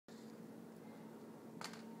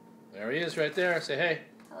There he is right there. Say hey.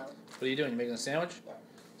 Hello. What are you doing? You making a sandwich? Yeah.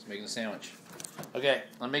 He's making a sandwich. Okay,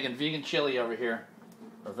 I'm making vegan chili over here.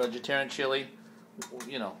 Or vegetarian chili.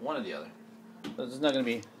 You know, one or the other. This is not going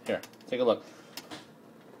to be... Here, take a look.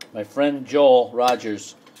 My friend Joel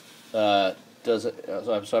Rogers does it.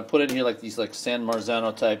 So I put in here like these like San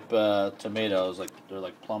Marzano type tomatoes. Like they're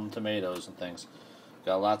like plum tomatoes and things.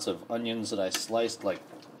 Got lots of onions that I sliced like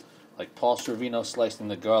Paul Sorvino slicing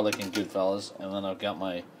the garlic in Goodfellas. And then I've got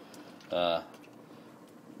my... what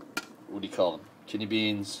do you call them? Kidney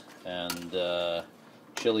beans and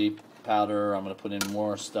chili powder. I'm going to put in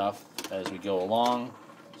more stuff as we go along.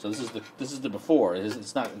 So this is the before.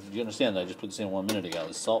 It's not. You understand that I just put this in 1 minute ago.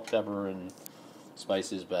 There's salt, pepper, and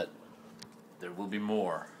spices, but there will be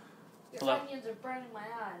more. Your onions are burning my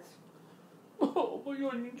eyes. Oh, my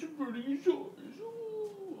onions are burning your eyes.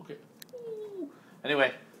 Ooh, okay. Ooh.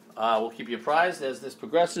 Anyway, we'll keep you apprised as this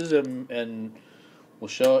progresses, and we'll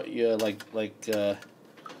show you like the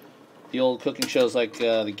old cooking shows like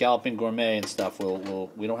the Galloping Gourmet and stuff.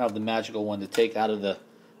 We don't have the magical one to take out of the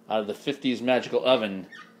 50s magical oven.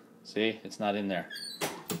 See, it's not in there.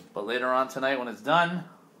 But later on tonight when it's done,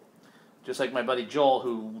 just like my buddy Joel,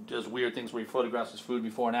 who does weird things where he photographs his food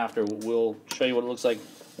before and after, we'll show you what it looks like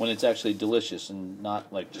when it's actually delicious and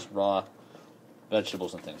not like just raw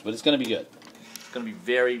vegetables and things. But it's going to be good. It's going to be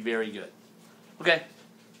very, very good. Okay,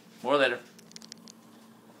 more later.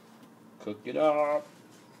 Cook it up.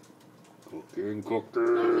 Cooking. Can you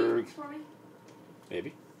do this for me?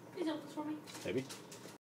 Maybe. Can you do this for me? Maybe.